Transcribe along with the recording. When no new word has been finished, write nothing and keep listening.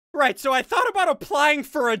Right, so I thought about applying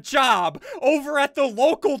for a job over at the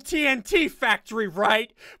local TNT factory,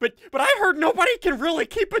 right? But I heard nobody can really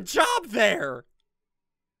keep a job there.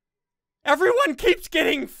 Everyone keeps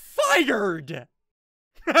getting fired.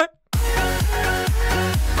 Hey,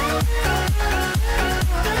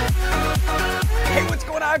 what's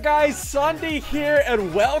going on, guys? SSundee here,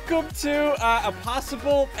 and welcome to a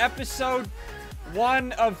possible episode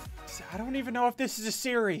 1 of... I don't even know if this is a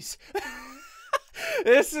series.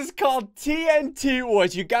 This is called TNT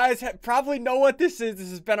Woods. You guys probably know what this is. This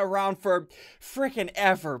has been around for freaking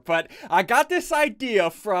ever. But I got this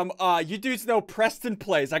idea from, you dudes know Preston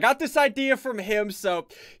Plays. I got this idea from him, so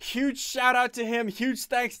huge shout out to him. Huge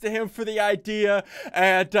thanks to him for the idea.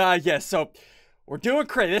 And, yeah, so... we're doing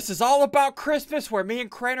Crainer. This is all about Christmas, where me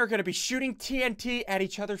and Crainer are going to be shooting TNT at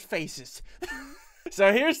each other's faces.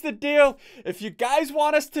 So here's the deal. If you guys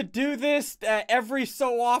want us to do this every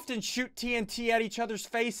so often, shoot TNT at each other's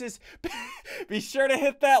faces, be sure to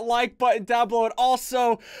hit that like button down below. And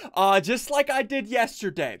also, just like I did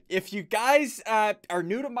yesterday, if you guys are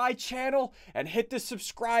new to my channel and hit the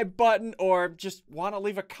subscribe button or just want to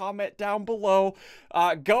leave a comment down below,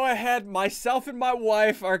 go ahead. Myself and my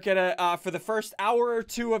wife are gonna, for the first hour or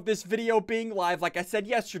two of this video being live, like I said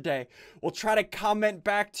yesterday, we'll try to comment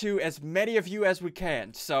back to as many of you as we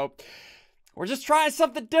can. So we're just trying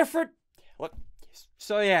something different.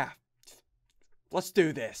 So yeah, let's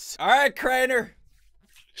do this. All right, Crainer.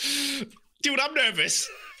 Dude, I'm nervous.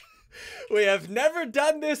 We have never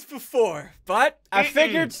done this before, but I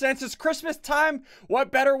figured since it's Christmas time,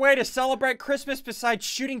 what better way to celebrate Christmas besides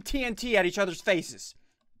shooting TNT at each other's faces?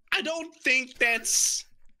 I don't think that's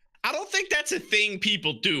a thing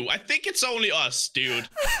people do. I think it's only us, dude.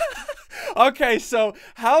 Okay, so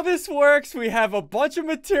how this works, we have a bunch of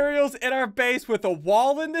materials in our base with a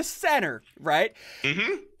wall in the center, right?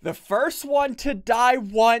 Mm-hmm. The first one to die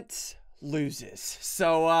once loses.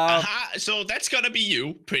 So, so that's gonna be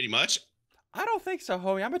you, pretty much. I don't think so,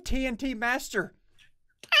 homie. I'm a TNT master.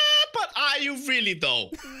 But are you really,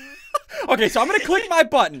 though? Okay, so I'm gonna click my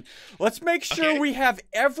button. Let's make sure we have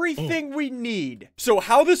everything we need. So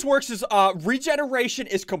how this works is regeneration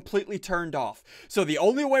is completely turned off. So the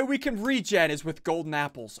only way we can regen is with golden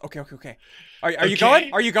apples. Okay. Are you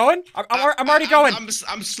going? Are you going? I'm already going.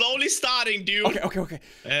 I'm slowly starting, dude. Okay.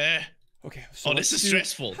 Okay. So this is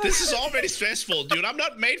stressful. This is already stressful, dude. I'm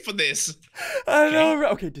not made for this. I know.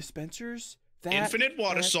 Okay, dispensers. That, infinite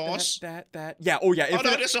water source. That. Yeah. Oh yeah. Oh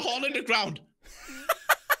no, there's a hole in the ground.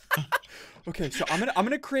 Okay, so I'm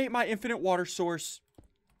gonna create my infinite water source.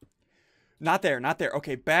 Not there.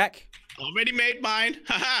 Okay, back. Already made mine.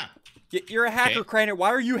 Haha. You're a hacker, Crainer. Why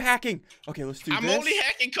are you hacking? Okay, let's do this. I'm only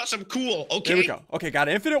hacking because I'm cool. Okay. There we go. Okay, got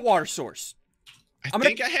an infinite water source. I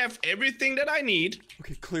think I have everything that I need.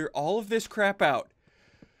 Okay, clear all of this crap out.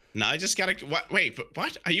 No, I just gotta. Wait,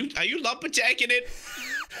 what? Are you lumberjacking it?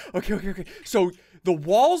 Okay. So the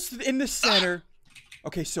walls in the center.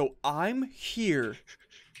 Okay, so I'm here.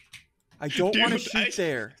 I don't want to shoot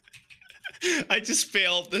there. I just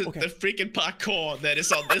failed the freaking parkour that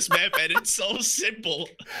is on this map, and it's so simple.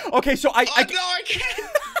 Okay, so I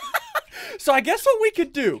can't. So I guess what we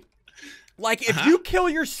could do, like, if you kill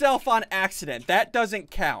yourself on accident, that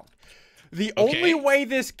doesn't count. The only way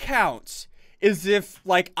this counts is if,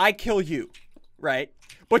 like, I kill you, right?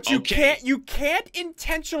 But you can't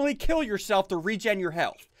intentionally kill yourself to regen your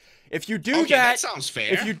health. If you do that sounds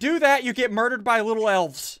fair. If you do that, you get murdered by little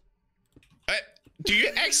elves. Do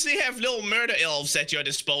you actually have little murder elves at your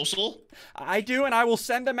disposal? I do, and I will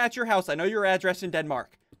send them at your house. I know your address in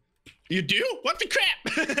Denmark. You do? What the crap?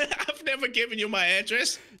 I've never given you my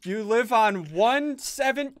address. You live on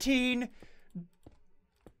 117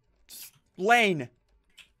 Lane.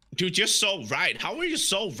 Dude, you're so right. How are you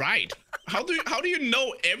so right? How do you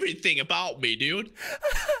know everything about me, dude?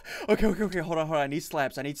 Okay. Hold on. I need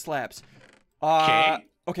slabs.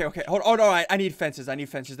 Okay. Hold on. Oh, no, I need fences.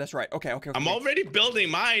 That's right. Okay. I'm already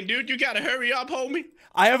building mine, dude. You gotta hurry up, homie.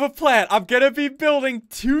 I have a plan. I'm gonna be building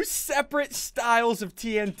 2 separate styles of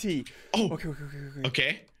TNT. Oh.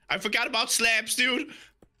 Okay. I forgot about slabs, dude.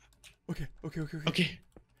 Okay.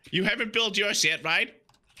 You haven't built yours yet, right?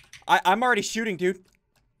 I'm already shooting, dude.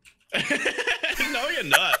 No, you're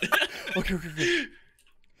not. Okay.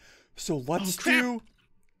 So let's do...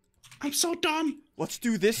 I'm so dumb. Let's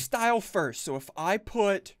do this style first. So if I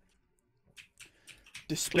put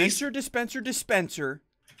dispenser.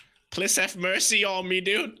 Please have mercy on me,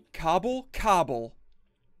 dude. Cobble.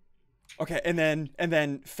 Okay, and then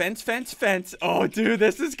fence. Oh, dude,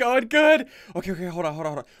 this is going good. Okay, hold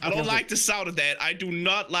on. I don't like the sound of that. I do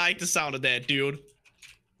not like the sound of that, dude.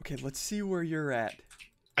 Okay, let's see where you're at.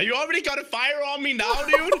 Are you already got a fire on me now,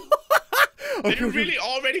 dude? Are you really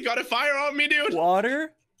already got a fire on me, dude?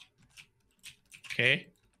 Water. Okay.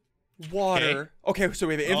 Water. Okay, so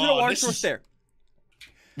we have an infinite water source there.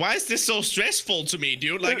 Why is this so stressful to me,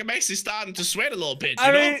 dude? Like, I'm actually starting to sweat a little bit, you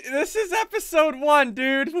I know? mean, this is episode 1,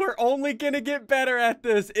 dude. We're only gonna get better at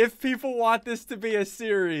this if people want this to be a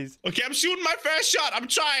series. Okay, I'm shooting my first shot. I'm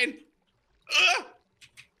trying.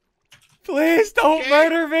 Please don't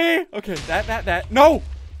murder me. Okay, that. No!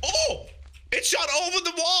 Oh! It shot over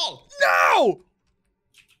the wall! No!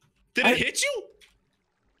 Did it hit you?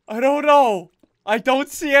 I don't know. I don't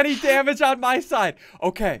see any damage on my side.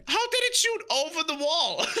 Okay. How did it shoot over the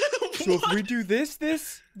wall? So if we do this,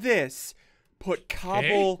 put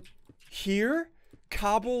cobble here,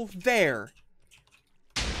 cobble there.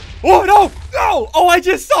 Oh, no! No! Oh, I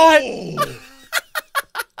just saw it! Oh.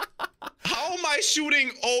 How am I shooting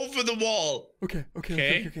over the wall?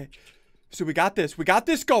 Okay. So we got this. We got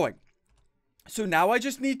this going. So now I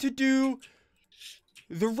just need to do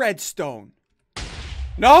the redstone.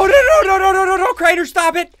 No, Crainer,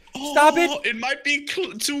 stop it! Stop it! It might be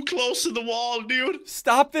too close to the wall, dude.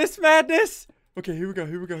 Stop this madness! Okay, here we go.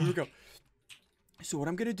 So what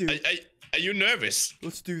I'm gonna do... Are you nervous?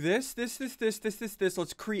 Let's do this.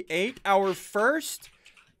 Let's create our first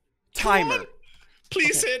timer.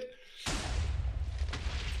 Please hit.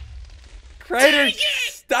 Crainer,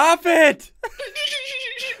 stop it!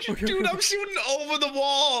 Dude, I'm shooting over the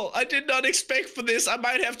wall. I did not expect for this. I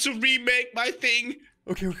might have to remake my thing.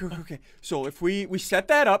 Okay. So if we set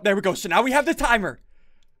that up, there we go. So now we have the timer.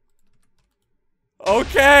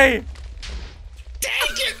 Okay. Dang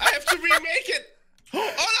it! I have to remake it.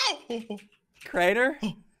 Oh no! Crainer?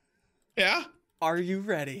 Yeah? Are you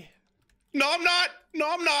ready? No, I'm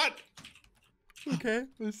not. Okay,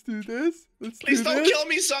 let's do this. Please don't kill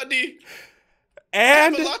me, SSundee.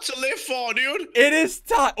 And I have a lot to live for, dude. It is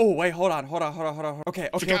time. Oh wait, hold on. Okay.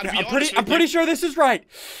 I'm pretty sure this is right.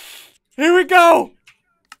 Here we go.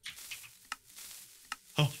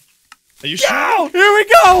 Oh, are you sure? Here we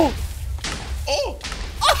go. Oh.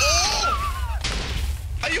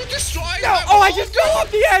 Are you destroying? No. Oh, I just fell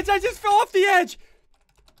off the edge.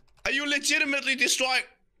 Are you legitimately destroying?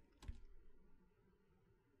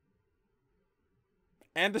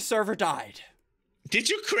 And the server died. Did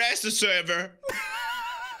you crash the server?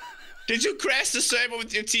 Did you crash the server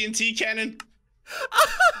with your TNT cannon?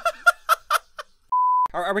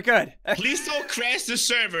 Are we good? Please don't crash the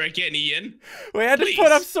server again, Ian. We had to put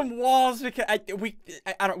up some walls because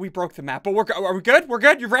we broke the map, but are we good? We're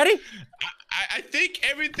good. You ready? I think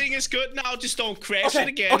everything is good now. Just don't crash it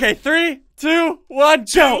again. Okay, 3, 2, 1,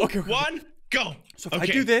 go. Okay. 1, go. So if I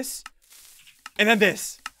do this, and then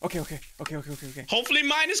this. Okay. Hopefully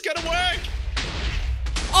mine is gonna work.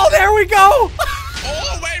 Oh, there we go.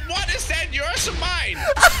 Oh wait, what is that? Yours or mine?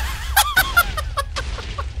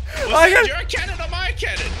 Was that your cannon or my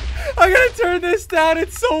cannon? I'm gonna turn this down.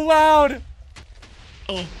 It's so loud.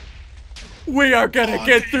 Oh. We are gonna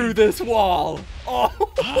get through this wall.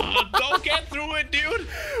 Don't get through it, dude.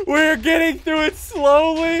 We're getting through it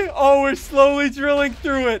slowly. Oh, we're slowly drilling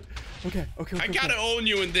through it. Okay. I gotta own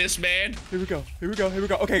you in this, man. Here we go.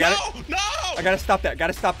 Okay, got it. No! I gotta stop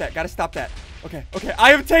that. Okay.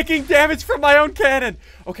 I am taking damage from my own cannon.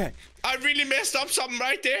 Okay. I really messed up something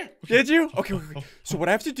right there. Did you? Okay. So what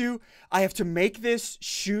I have to do, I have to make this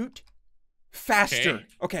shoot faster.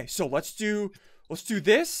 Okay, so let's do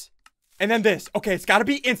this and then this. Okay, it's gotta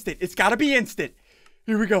be instant.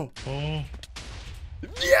 Here we go. Oh.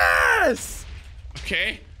 Yes!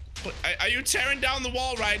 Okay. Are you tearing down the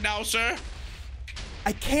wall right now, sir?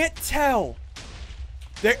 I can't tell.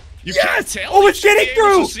 There. You can't tell? Oh, it's getting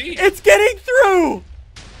through. It's getting through.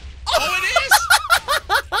 Oh, it is.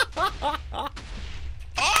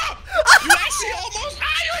 Oh, you actually almost.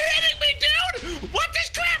 Are you hitting me, dude? What this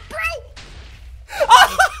crap, bro?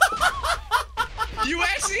 You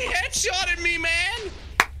actually headshotted me, man.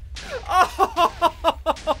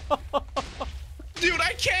 Dude,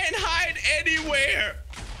 I can't hide anywhere.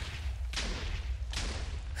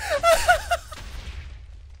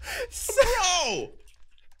 Bro!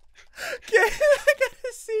 I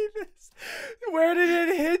gotta see this. Where did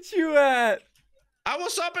it hit you at? I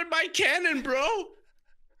was up in my cannon, bro.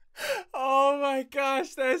 Oh my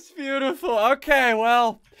gosh, that's beautiful. Okay,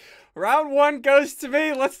 well, round 1 goes to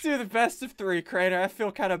me. Let's do the best of 3, Crainer. I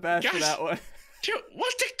feel kind of bad for that one. Dude,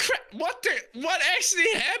 what the crap? What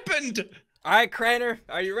actually happened? All right, Crainer,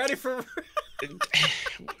 are you ready for...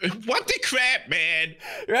 What the crap, man?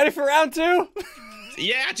 You ready for round 2?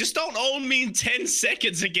 Yeah, just don't own me in 10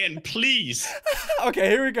 seconds again, please. Okay,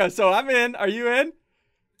 here we go. So I'm in. Are you in?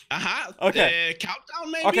 Okay.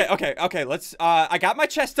 Countdown, maybe? Okay. Let's, I got my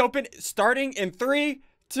chest open, starting in 3,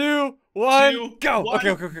 2, 1, go.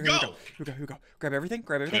 Okay, go. Here we go. Grab everything.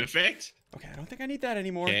 Perfect. Okay, I don't think I need that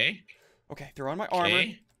anymore. Okay. Okay, throw on my armor.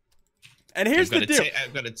 And here's the deal.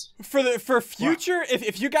 For future,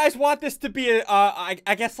 if you guys want this to be a,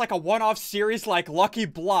 I guess like a one-off series like Lucky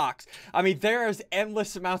Blocks, I mean, there's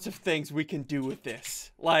endless amounts of things we can do with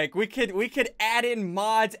this. Like, we could add in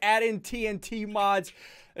mods, add in TNT mods.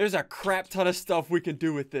 There's a crap ton of stuff we can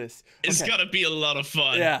do with this. It's gonna be a lot of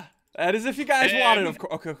fun. Yeah, that is if you guys want it, of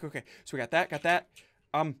course. Okay. So we got that.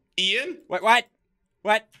 Ian? What?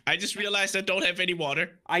 I just realized I don't have any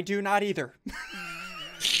water. I do not either.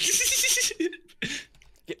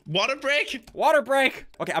 Water break.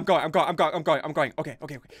 Okay, I'm going.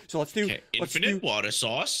 Okay. So let's do infinite water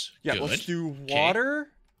source. Yeah, Good. let's do water.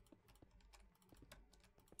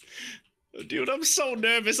 Dude, I'm so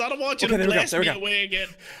nervous. I don't want you to blast me away again.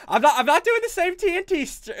 I'm not doing the same TNT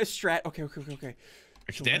strat. Okay.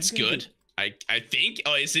 So that's good. I think.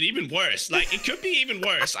 Oh, is it even worse? Like, it could be even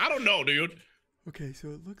worse. I don't know, dude. Okay, so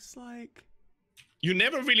it looks like you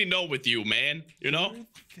never really know with you, man. You know.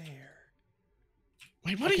 There.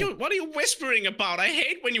 Wait, what are you whispering about? I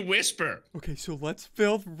hate when you whisper. Okay, so let's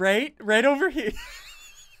build right over here.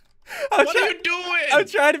 What are you doing? I'm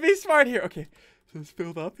trying to be smart here. Okay, so let's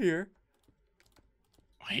build up here.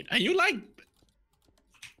 Wait, are you like?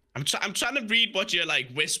 I'm trying to read what you're like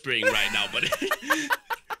whispering right now, but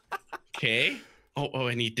okay. Oh,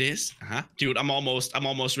 I need this. Dude, I'm almost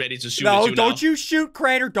ready to shoot at you now. No, don't you shoot,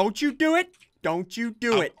 Crainer. Don't you do it. Don't you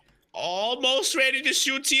do it. Almost ready to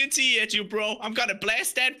shoot TNT at you, bro. I'm gonna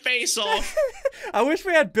blast that face off. I wish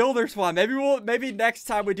we had builder spawn. Maybe next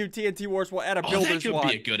time we do TNT Wars, we'll add a builder spawn. That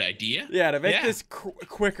could be a good idea. Yeah, to make this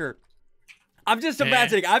quicker. I'm just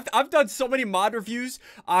imagining. I've done so many mod reviews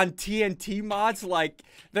on TNT mods. Like,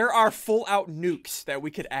 there are full out nukes that we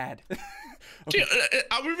could add. Okay. Dude,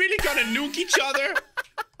 are we really gonna nuke each other?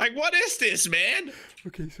 Like, what is this, man?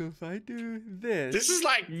 Okay, so if I do this, this is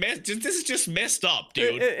like this is just messed up,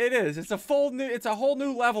 dude. It is. It's a whole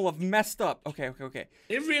new level of messed up. Okay.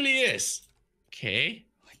 It really is. Okay.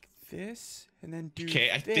 Like this, and then do.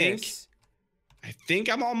 Okay, this. I think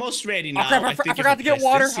I'm almost ready now. Oh crap! I forgot to get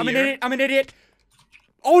water. I'm an idiot.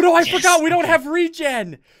 Oh no! I forgot. We don't have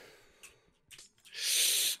regen.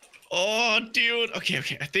 Oh, dude. Okay.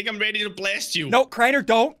 I think I'm ready to blast you. No, Crainer,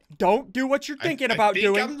 don't do what you're thinking about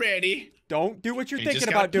doing. I think I'm ready. Don't do what you're thinking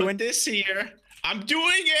about doing. Put this here. I'm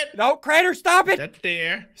doing it. No, Crainer, stop it. That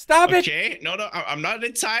there. Stop it. Okay. No. I'm not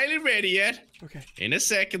entirely ready yet. Okay. In a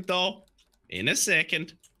second, though. In a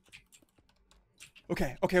second.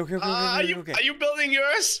 Okay. Are you building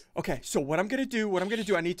yours? Okay. So what I'm gonna do?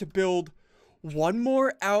 I need to build one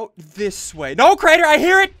more out this way. No, Crainer, I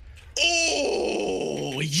hear it.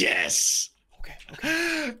 Oh, yes. Okay.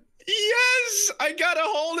 Yes, I got a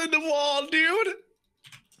hole in the wall, dude.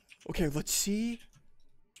 Okay, let's see.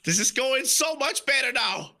 This is going so much better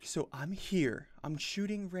now. So I'm here. I'm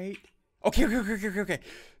shooting right. Okay.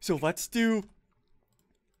 So let's do.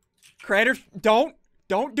 Crainer, don't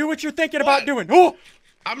do what you're thinking about doing. Oh!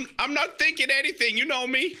 I'm not thinking anything. You know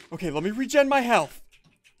me. Okay, let me regen my health.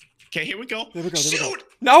 Okay, here we go. There we go. Shoot!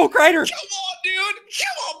 No, Crainer! Come on, dude!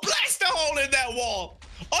 Come on, blast a hole in that wall!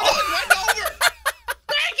 Oh, no, it went over!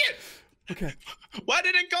 Break it! Okay. Why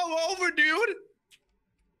did it go over, dude?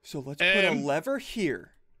 So let's put a lever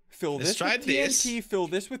here. Fill this with TNT, fill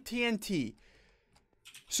this with TNT.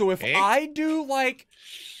 So if I do, like,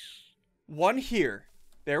 one here.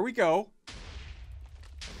 There we go.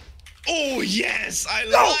 Oh, yes! I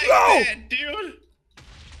like that, dude!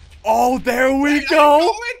 Oh, there we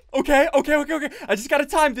go. Okay. I just gotta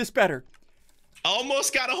time this better.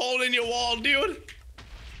 Almost got a hole in your wall, dude.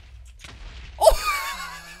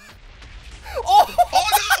 Oh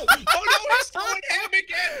no! He's going ham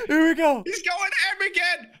again. Here we go. He's going ham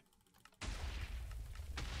again.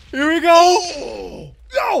 Here we go. Oh.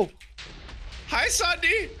 No. Hi,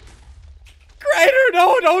 SSundee. Crainer,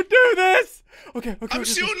 no, don't do this. Okay. I'm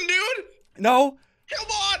shooting, dude. No. Come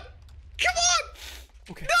on.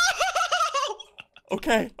 Okay. No!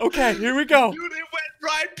 Okay, here we go. Dude, it went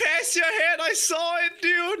right past your head. I saw it,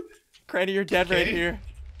 dude. Crainer, you're dead right here.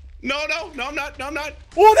 No, I'm not.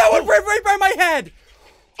 Oh, that went right by my head.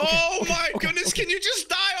 Oh my goodness, can you just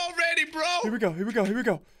die already, bro? Here we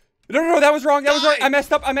go. No, that was wrong. I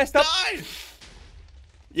messed up. Die.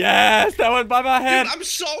 Yes, that went by my head. Dude, I'm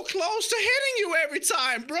so close to hitting you every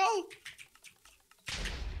time, bro.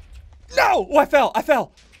 No! Oh, I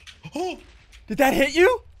fell. Oh. Did that hit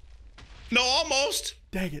you? No, almost.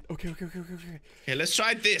 Dang it. Okay. Okay, let's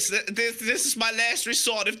try this. This is my last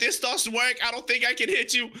resort. If this doesn't work, I don't think I can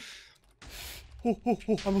hit you. Oh,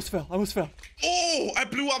 almost fell. Oh, I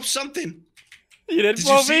blew up something. You didn't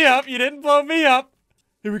blow me up. You didn't blow me up.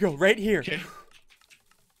 Here we go, right here. Okay.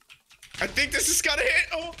 I think this is gonna hit.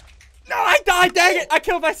 Oh. No, I died. Dang it. I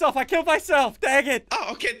killed myself. Dang it.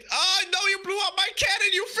 Oh, okay. Oh, no, you blew up my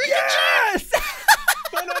cannon, you freaking Yes!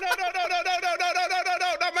 No,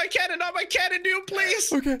 not my cannon, dude,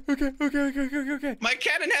 please. Okay. My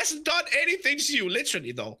cannon hasn't done anything to you,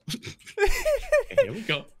 literally, though. Okay, here we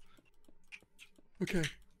go. Okay.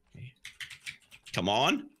 Come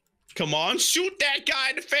on, shoot that guy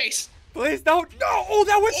in the face. Please don't. No. Oh,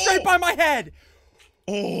 that went straight by my head.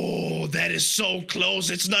 Oh, that is so close.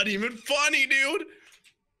 It's not even funny, dude.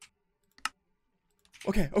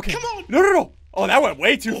 Okay. Come on. No. Oh, that went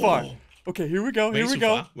way too far. Okay, here we go.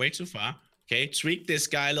 Way too far. Okay, tweak this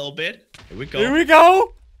guy a little bit. Here we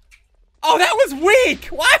go. Oh, that was weak.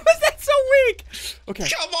 Why was that so weak? Okay.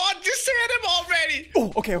 Come on, just hit him already.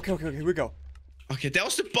 Oh, okay. Here we go. Okay, that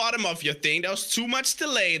was the bottom of your thing. That was too much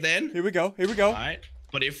delay then. Here we go. All right.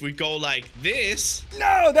 But if we go like this...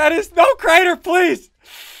 No, that is... No, Crainer, please.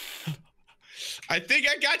 I think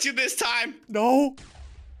I got you this time. No.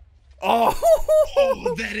 Oh.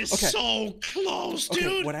 Oh, that is so close, dude.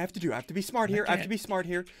 Okay, what I have to do... I have to be smart here.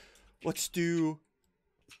 Let's do...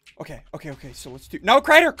 Okay. So let's do... No,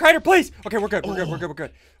 Crainer, please. Okay, we're good. We're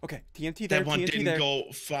good. Okay, TNT there, That one TNT didn't there.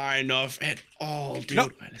 go far enough at all, dude. No. All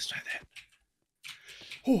right, let's try that.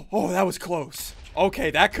 Oh, that was close.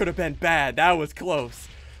 Okay, that could have been bad. That was close.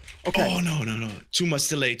 Okay. Oh, no. Too much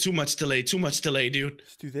delay, dude. Let's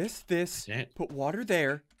do this. Put water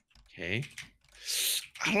there. Okay.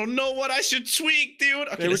 I don't know what I should tweak, dude.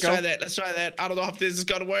 Okay, let's try that. I don't know if this is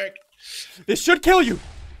gonna work. This should kill you.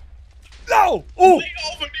 No! Oh! Way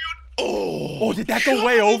over, dude. Oh, did that go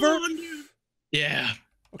way over? On, yeah.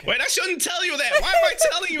 Okay. Wait, I shouldn't tell you that. Why am I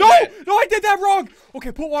telling you that? No, I did that wrong.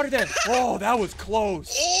 Okay, put water there. Oh, that was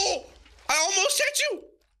close. Oh, I almost hit you.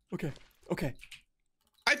 Okay.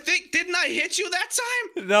 I think, didn't I hit you that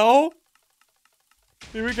time? No.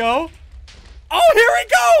 Here we go. Oh, here we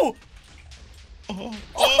go.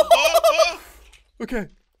 Oh. Okay.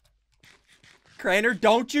 Crainer,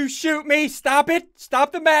 don't you shoot me. Stop it.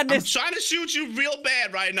 Stop the madness. I'm trying to shoot you real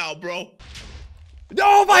bad right now, bro.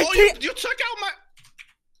 No, my you took out my...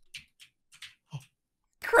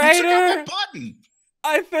 Crainer. You took out my button.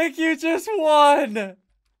 I think you just won.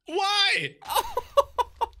 Why?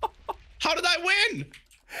 How did I win?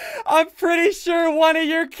 I'm pretty sure one of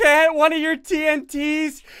your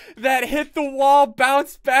TNTs that hit the wall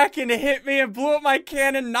bounced back and hit me and blew up my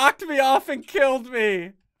cannon, knocked me off and killed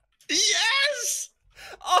me. Yes!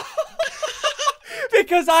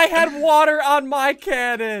 Because I had water on my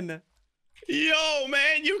cannon. Yo,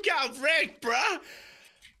 man, you got wrecked, bruh.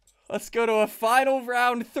 Let's go to a final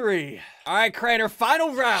round 3. All right, Crainer,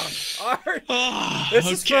 final round. All right.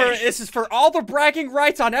 This is for all the bragging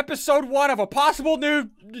rights on episode 1 of a possible new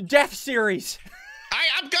death series.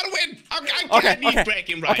 I'm gonna win. I need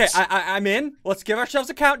bragging rights. Okay, I'm in. Let's give ourselves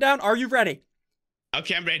a countdown. Are you ready?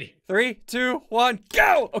 Okay, I'm ready. 3, 2, 1,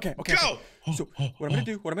 go! Okay. Go! So, what I'm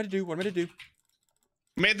gonna do?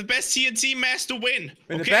 May the best TNT master win.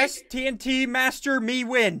 May the best TNT master me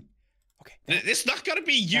win. Okay. It's not gonna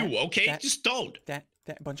be you, okay? Just don't. That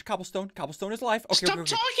bunch of cobblestone. Cobblestone is life. Okay. Stop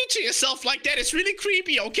talking to yourself like that. It's really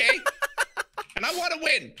creepy, okay? And I want to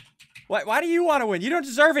win. Why do you want to win? You don't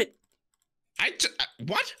deserve it.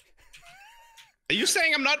 What? Are you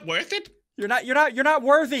saying I'm not worth it? You're not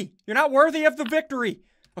worthy. You're not worthy of the victory.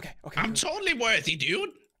 Okay. I'm totally worthy,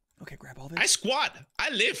 dude. Okay, grab all this. I squat.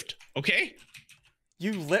 I lift, okay?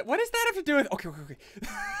 You lit? What does that have to do with? Okay.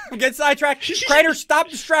 I'm getting sidetracked. Crainer, stop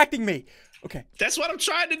distracting me. Okay. That's what I'm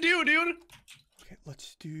trying to do, dude. Okay,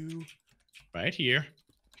 let's do... Right here.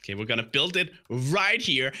 Okay, we're gonna build it right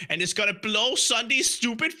here, and it's gonna blow SSundee's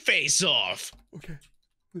stupid face off. Okay.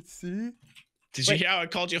 Let's see. Did you hear how I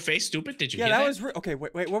called your face stupid? Did you hear that? Yeah, that was... Okay,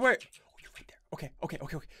 wait. Oh, you're right there. Okay.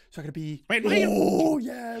 So I gotta be... Wait, oh,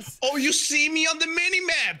 yes. Oh, you see me on the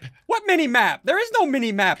mini-map. What mini-map? There is no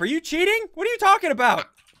mini-map. Are you cheating? What are you talking about?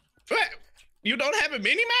 What? You don't have a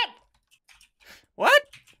mini-map? What?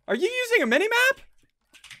 Are you using a mini-map?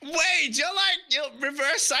 Wait, you're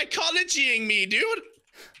reverse psychologying me, dude.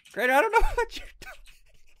 Great, I don't know what you're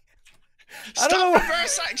doing.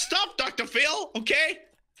 Stop, Dr. Phil, okay?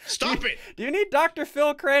 Stop it. Do you need Dr.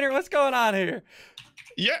 Phil, Crainer? What's going on here?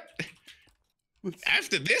 Yeah.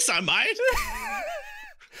 After this, I might.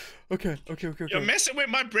 Okay. You're messing with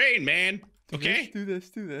my brain, man. Okay? Do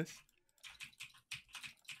this.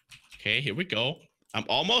 Okay, here we go. I'm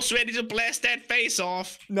almost ready to blast that face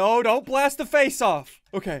off. No, don't blast the face off.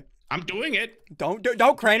 Okay. I'm doing it. Don't,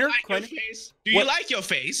 Crainer. Do you like your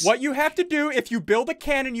face? What you have to do, if you build a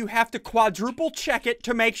cannon, you have to quadruple check it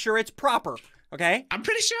to make sure it's proper. Okay? I'm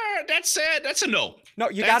pretty sure that's a no. No,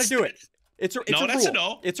 you got to do it. It's a rule. That's a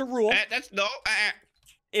no. It's a rule. That's no.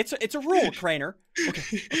 It's a rule, Crainer.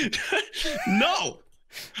 Okay. No.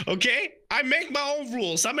 Okay? I make my own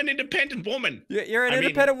rules. I'm an independent woman. You're an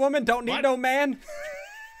independent woman? Don't need no man?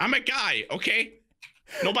 I'm a guy, okay?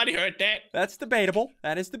 Nobody heard that. That's debatable.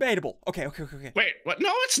 That is debatable. Okay. Wait, what?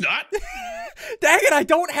 No, it's not. Dang it, I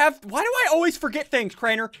don't have... Why do I always forget things,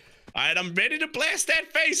 Crainer? Alright, I'm ready to blast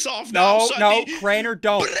that face off now. No, Crainer,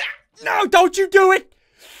 don't. No, don't you do it!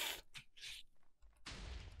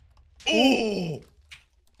 Ooh.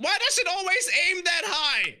 Why does it always aim that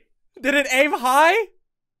high? Did it aim high?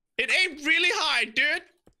 It aimed really high, dude.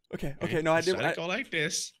 Okay, no, I didn't. I go like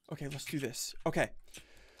this. Okay, let's do this. Okay.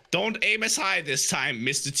 Don't aim as high this time,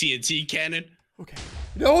 Mr. TNT cannon. Okay.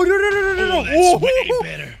 No. Oh, that's way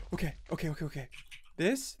better. Okay.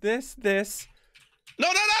 This. No.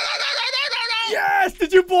 Yes!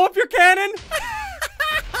 Did you blow up your cannon?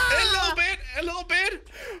 A little bit.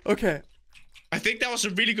 Okay. I think that was a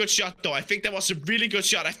really good shot, though. I think I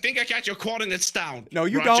got your coordinates down. No,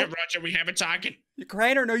 you don't. Roger, we have a target.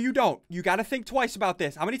 Crainer, no, you don't. You got to think twice about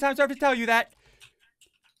this. How many times do I have to tell you that?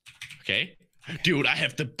 Okay. Dude, I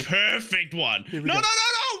have the perfect one. No.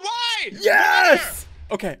 Why? Yes!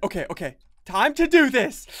 Okay. Time to do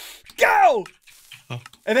this. Go! Oh.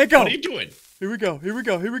 And then go. What are you doing? Here we go.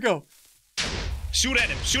 Shoot at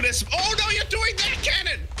him. Oh, no, you're doing that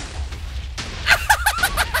cannon.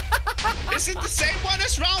 Is it the same one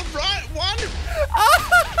as round one?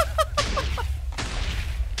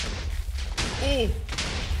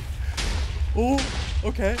 Oh,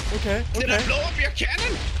 okay. Did I blow up your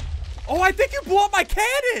cannon? Oh, I think you blew up my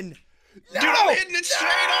cannon. No! Dude, I'm hitting it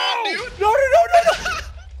straight on, dude. No.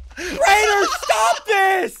 Crainer, stop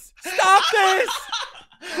this!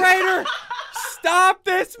 Crainer, stop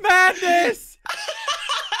this madness!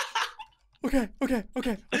 Okay.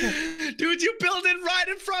 Dude, you built it right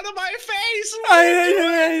in front of my face. I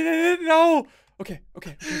didn't know. Okay.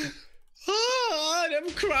 Oh, I'm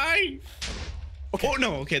crying. Okay. Oh,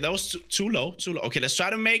 no. Okay, that was too low. Okay, let's try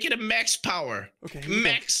to make it a max power. Okay,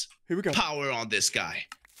 Max here we go. Power on this guy.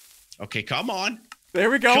 Okay, come on. There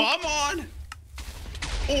we go. Come on.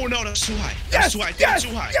 Oh, no, that's too high. Yes, Too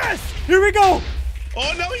high. Yes, here we go.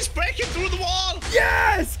 Oh, no, he's breaking through the wall.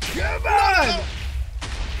 Yes, come on.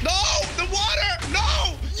 No, the water.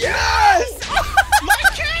 No. Yes. My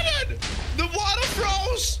cannon. The water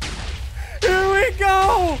froze. Here we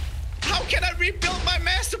go. How can I rebuild my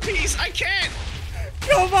masterpiece? I can't.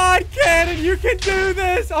 Come on, cannon, you can do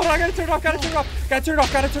this. Oh, I gotta turn it off. Gotta turn it off.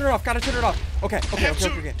 Okay.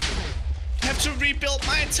 Have to rebuild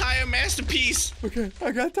my entire masterpiece. Okay,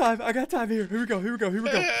 I got time here. Here we go.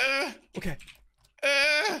 Okay.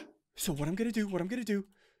 So what I'm gonna do,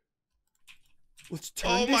 let's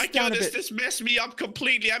turn this down a bit. Oh my goodness, this messed me up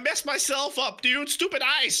completely. I messed myself up, dude. Stupid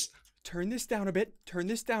ice. Turn this down a bit. Here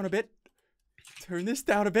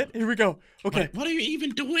we go. Okay. What are you even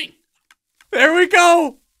doing? There we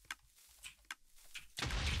go.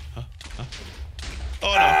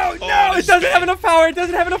 Oh no, it doesn't have enough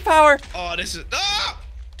power. Oh, this is... Ah!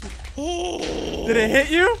 Oh. Did it hit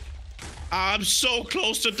you? I'm so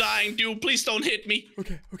close to dying, dude. Please don't hit me.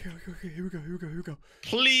 Okay. Here we go.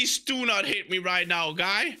 Please do not hit me right now,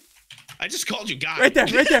 guy. I just called you guy. Right there.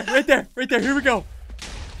 Here we go.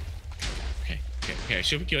 Okay.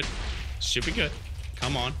 Should be good.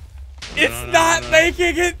 Come on. It's not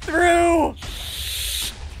making it through.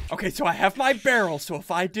 Okay, so I have my barrel. So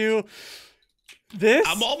if I do this,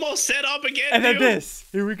 I'm almost set up again, and then dude. this.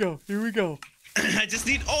 Here we go. I just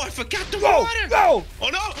need... Oh, I forgot the water. No. Oh,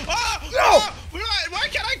 no. Where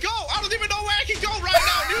can I go? I don't even know where I can go right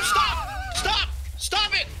now. Dude,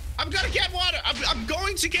 stop it. I'm gonna get water. I'm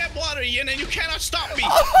going to get water, Ian, and you cannot stop me.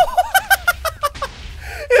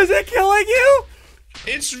 Is it killing you?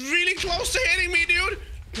 It's really close to hitting me, dude.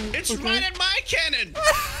 It's right at my cannon.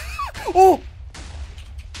 Oh.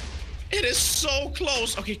 It is so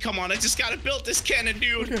close. Okay, come on. I just gotta build this cannon,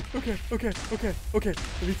 dude. Okay.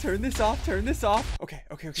 Let me turn this off. Okay.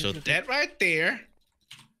 So that right there.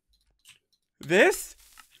 This?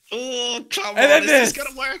 Oh, come and on. Is this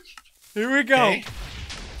gonna work? Here we go. Okay.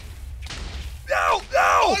 No!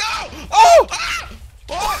 Oh, no! Oh!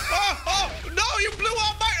 Oh! No, you blew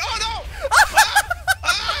up my... Oh, no!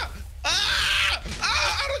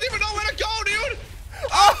 I don't even know where to go, dude!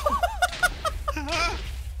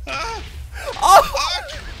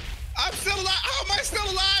 I'm still alive. How am I still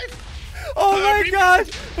alive? Oh my my god!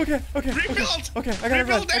 Okay, okay, Rebuild! okay, I gotta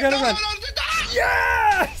run, I gotta run. No.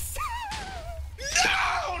 Yes!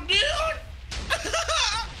 No, dude!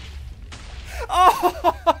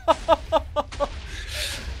 Oh!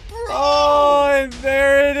 Bro! Oh, and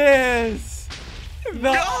there it is!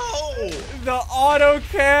 The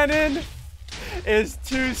autocannon is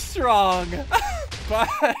too strong. But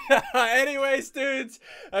anyways, dudes,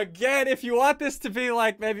 again, if you want this to be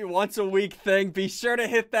like maybe once a week thing, be sure to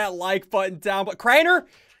hit that like button down. But Crainer,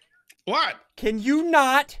 What? can you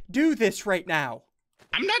not do this right now?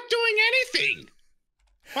 I'm not doing anything.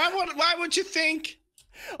 Why would you think?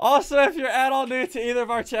 Also, if you're at all new to either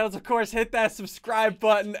of our channels, of course, hit that subscribe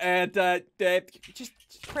button and just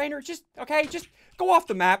Crainer, just go off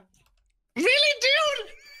the map. Really,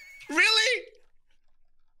 dude? Really?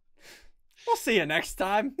 We'll see you next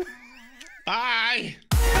time. Bye.